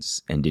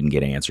questions and didn't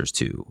get answers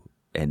to.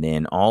 And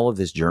then all of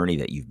this journey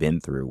that you've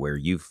been through where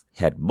you've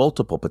had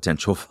multiple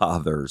potential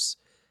fathers,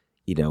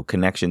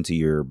 connection to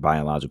your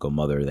biological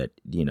mother that,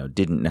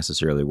 didn't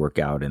necessarily work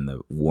out in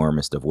the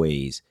warmest of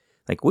ways.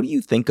 Like, what do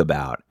you think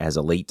about as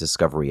a late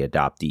discovery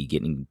adoptee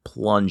getting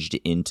plunged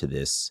into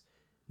this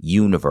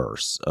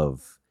universe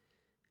of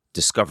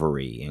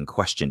discovery and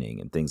questioning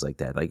and things like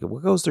that? Like,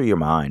 what goes through your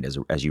mind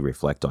as you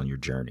reflect on your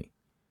journey?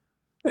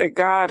 That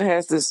God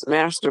has this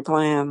master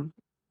plan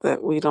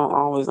that we don't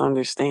always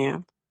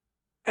understand.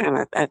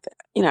 And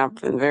I've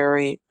been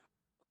very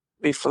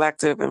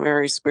reflective and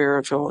very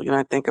spiritual.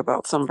 I think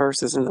about some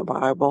verses in the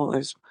Bible.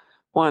 There's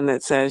one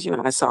that says,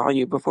 I saw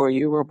you before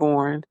you were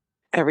born.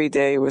 Every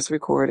day was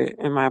recorded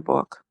in my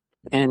book,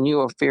 and you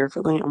are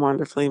fearfully and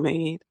wonderfully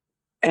made.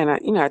 And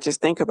I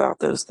just think about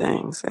those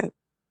things, that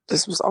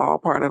this was all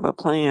part of a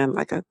plan,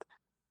 like a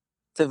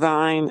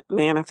divine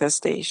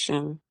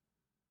manifestation,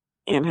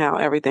 and how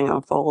everything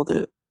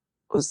unfolded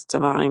was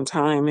divine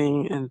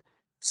timing and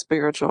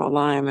spiritual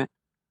alignment.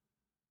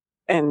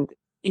 And,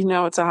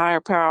 it's a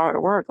higher power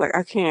at work. Like,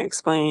 I can't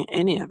explain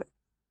any of it.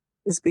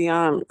 It's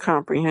beyond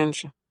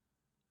comprehension.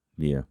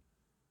 Yeah.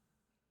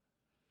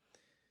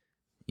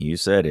 You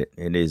said it.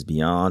 It is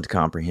beyond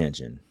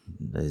comprehension.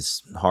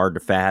 It's hard to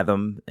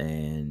fathom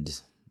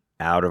and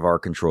out of our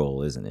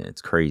control, isn't it?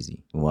 It's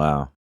crazy.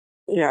 Wow.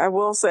 Yeah, I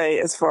will say,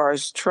 as far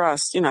as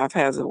trust, I've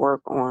had to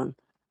work on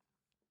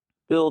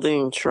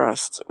building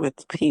trust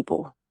with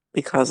people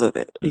because of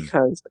it,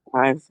 because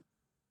I've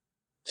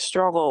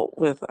struggled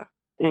with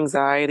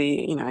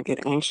anxiety. I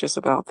get anxious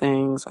about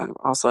things. I'm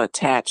also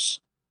attached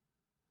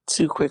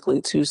too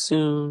quickly, too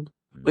soon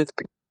with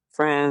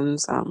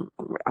friends,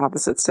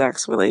 opposite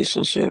sex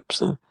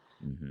relationships, and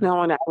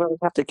knowing that I really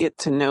have to get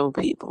to know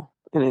people,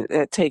 and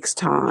it takes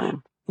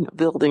time.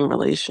 Building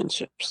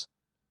relationships.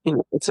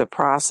 It's a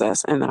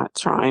process, and not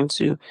trying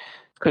to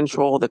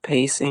control the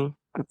pacing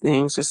of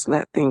things. Just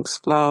let things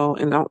flow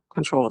and don't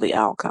control the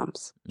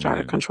outcomes. Try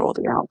to control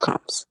the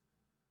outcomes.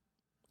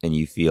 And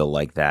you feel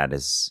like that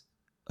is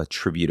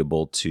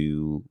attributable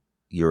to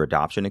your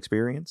adoption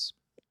experience?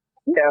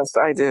 Yes,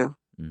 I do.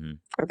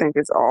 I think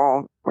it's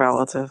all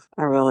relative.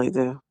 I really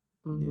do.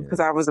 Because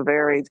I was a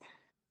very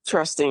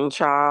trusting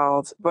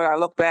child. But I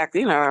look back,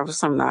 there was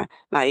some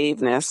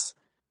naiveness.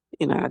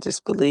 I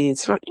just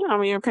believed,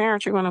 your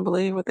parents, you're going to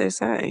believe what they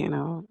say,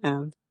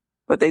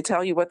 but they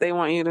tell you what they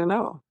want you to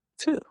know,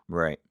 too.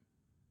 Right.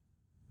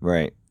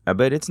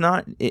 But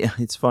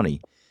it's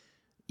funny.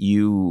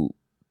 You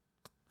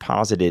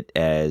posit it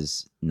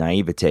as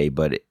naivete,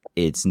 but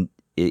it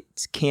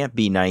can't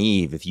be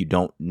naive if you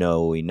don't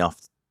know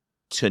enough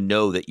to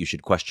know that you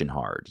should question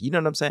hard. You know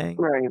what I'm saying?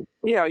 Right.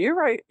 Yeah, you're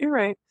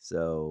right.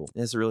 So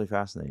it's really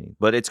fascinating.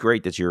 But it's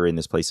great that you're in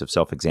this place of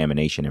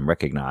self-examination and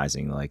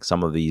recognizing like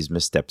some of these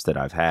missteps that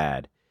I've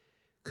had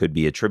could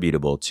be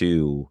attributable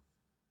to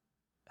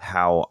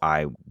how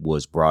I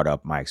was brought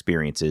up, my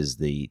experiences,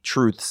 the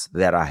truths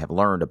that I have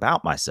learned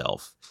about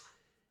myself,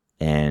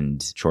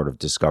 and sort of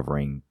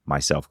discovering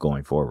myself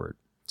going forward.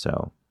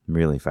 So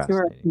really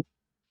fascinating. Sure.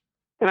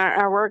 And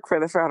I work for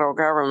the federal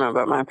government,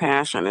 but my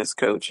passion is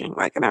coaching.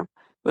 And I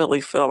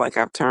really feel like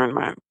I've turned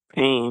my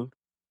pain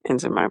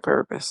into my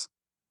purpose.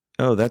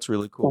 Oh, that's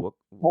really cool.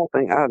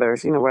 Helping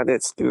others, whether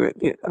it's through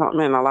I'm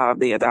in a lot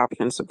of the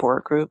adoption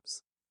support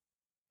groups.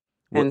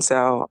 And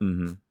so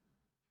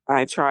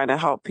I try to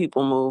help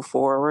people move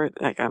forward.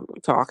 Like, I'm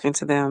talking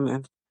to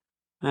them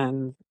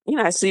and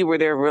I see where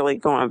they're really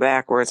going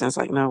backwards. And it's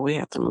like, no, we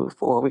have to move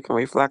forward. We can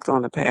reflect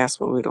on the past,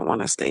 but we don't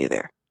want to stay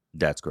there.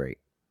 That's great.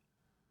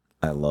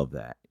 I love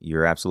that.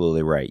 You're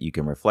absolutely right. You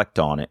can reflect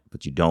on it,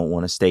 but you don't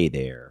want to stay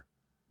there.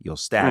 You'll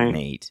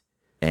stagnate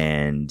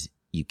and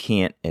you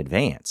can't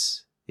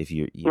advance if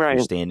you're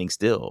standing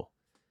still.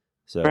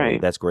 So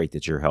that's great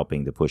that you're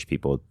helping to push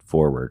people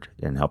forward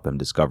and help them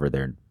discover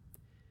their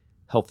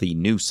healthy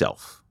new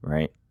self,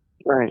 right?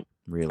 Right.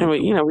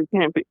 Really. And we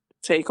can't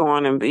take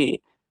on and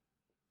be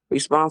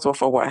responsible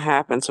for what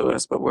happened to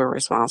us, but we're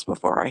responsible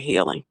for our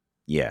healing.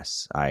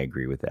 Yes, I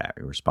agree with that.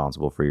 You're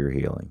responsible for your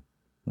healing.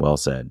 Well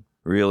said.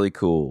 Really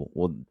cool.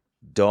 Well,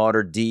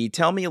 Daughter D,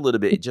 tell me a little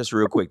bit, just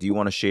real quick. Do you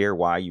want to share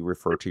why you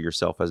refer to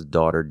yourself as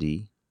Daughter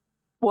D?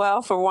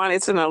 Well, for one,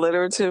 it's an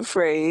alliterative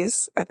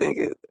phrase. I think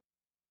it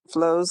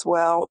flows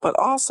well. But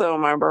also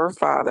my birth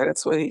father,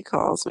 that's what he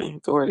calls me,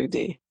 Daughter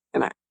D.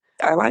 And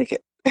I like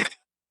it.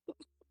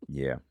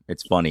 Yeah.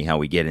 It's funny how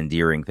we get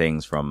endearing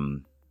things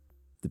from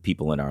the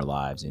people in our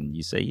lives. And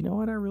you say, you know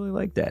what, I really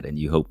like that. And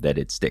you hope that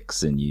it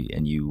sticks and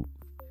you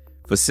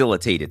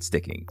facilitate it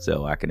sticking.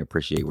 So I can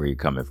appreciate where you're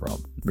coming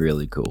from.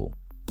 Really cool.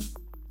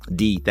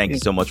 D, thank you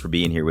so much for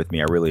being here with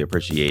me. I really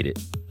appreciate it.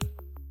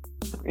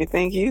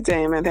 Thank you,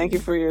 Damon. Thank you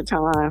for your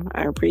time.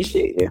 I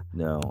appreciate you.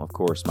 No, of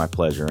course, my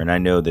pleasure. And I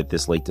know that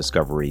this late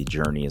discovery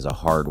journey is a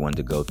hard one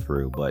to go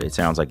through, but it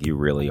sounds like you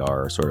really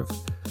are sort of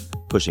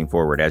pushing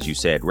forward, as you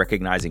said,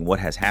 recognizing what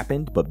has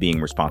happened, but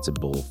being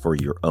responsible for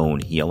your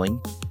own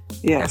healing.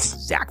 Yes. That's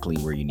exactly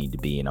where you need to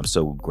be. And I'm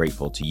so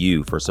grateful to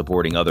you for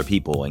supporting other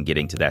people and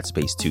getting to that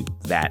space too.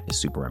 That is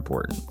super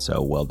important.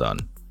 So well done.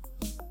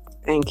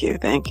 Thank you.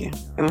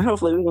 And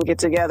hopefully we can get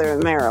together in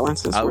Maryland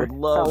since I we're would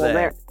love fellow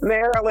that.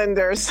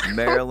 Marylanders,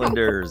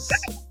 Marylanders,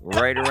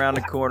 right around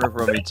the corner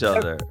from each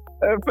other.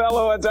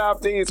 fellow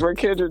adoptees. We're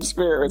kindred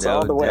spirits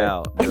all the way.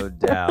 No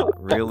doubt.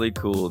 Really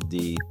cool,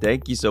 Dee.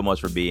 Thank you so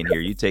much for being here.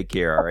 You take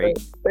care, all right?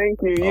 Thank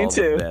you. You All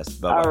too. the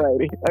best. Bye-bye. All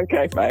righty.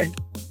 Okay, bye.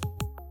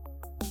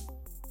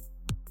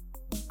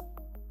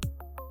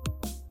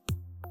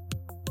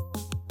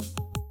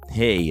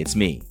 Hey, it's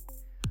me.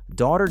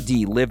 Daughter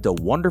Dee lived a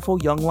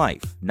wonderful young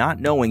life, not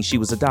knowing she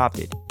was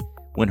adopted.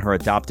 When her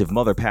adoptive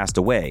mother passed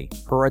away,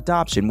 her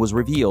adoption was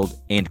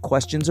revealed and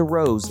questions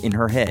arose in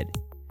her head.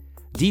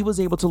 Dee was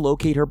able to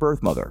locate her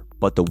birth mother,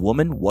 but the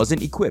woman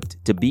wasn't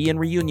equipped to be in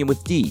reunion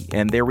with Dee,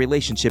 and their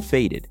relationship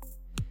faded.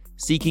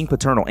 Seeking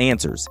paternal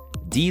answers,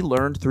 Dee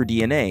learned through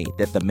DNA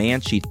that the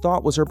man she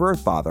thought was her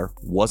birth father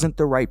wasn't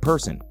the right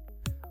person.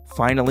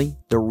 Finally,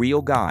 the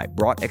real guy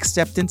brought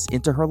acceptance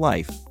into her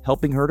life,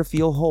 helping her to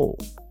feel whole.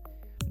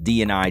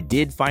 Dee and I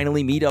did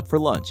finally meet up for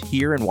lunch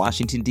here in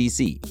Washington,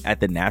 D.C. at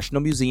the National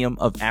Museum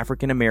of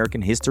African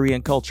American History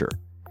and Culture.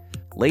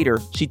 Later,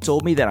 she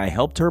told me that I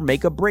helped her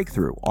make a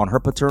breakthrough on her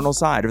paternal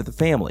side of the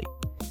family.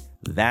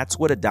 That's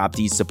what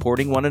adoptees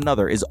supporting one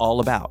another is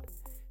all about,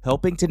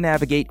 helping to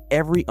navigate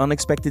every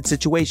unexpected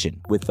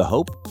situation with the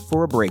hope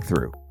for a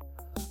breakthrough.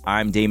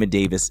 I'm Damon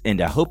Davis,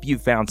 and I hope you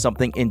found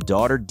something in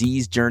daughter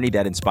Dee's journey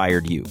that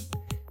inspired you,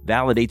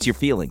 validates your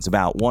feelings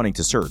about wanting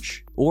to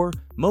search, or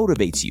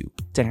motivates you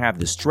to have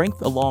the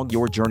strength along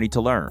your journey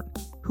to learn,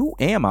 who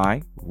am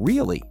I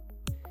really?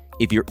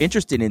 If you're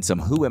interested in some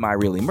Who Am I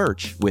Really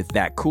merch with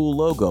that cool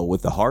logo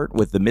with the heart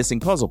with the missing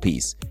puzzle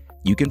piece,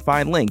 you can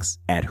find links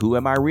at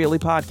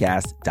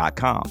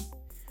whoamireallypodcast.com.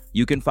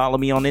 You can follow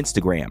me on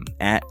Instagram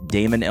at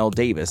Damon L.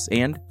 Davis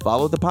and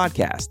follow the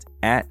podcast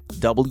at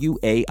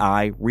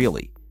WAI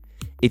Really.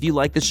 If you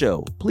like the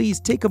show, please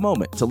take a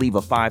moment to leave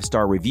a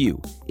 5-star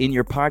review in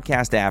your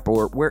podcast app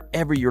or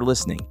wherever you're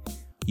listening.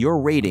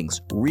 Your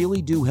ratings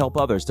really do help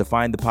others to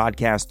find the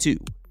podcast too.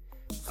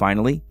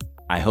 Finally,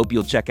 I hope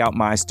you'll check out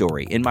my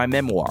story in my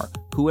memoir,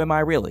 Who Am I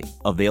Really?,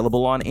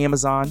 available on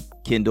Amazon,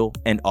 Kindle,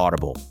 and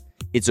Audible.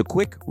 It's a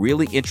quick,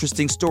 really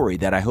interesting story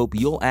that I hope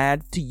you'll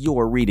add to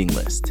your reading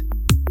list.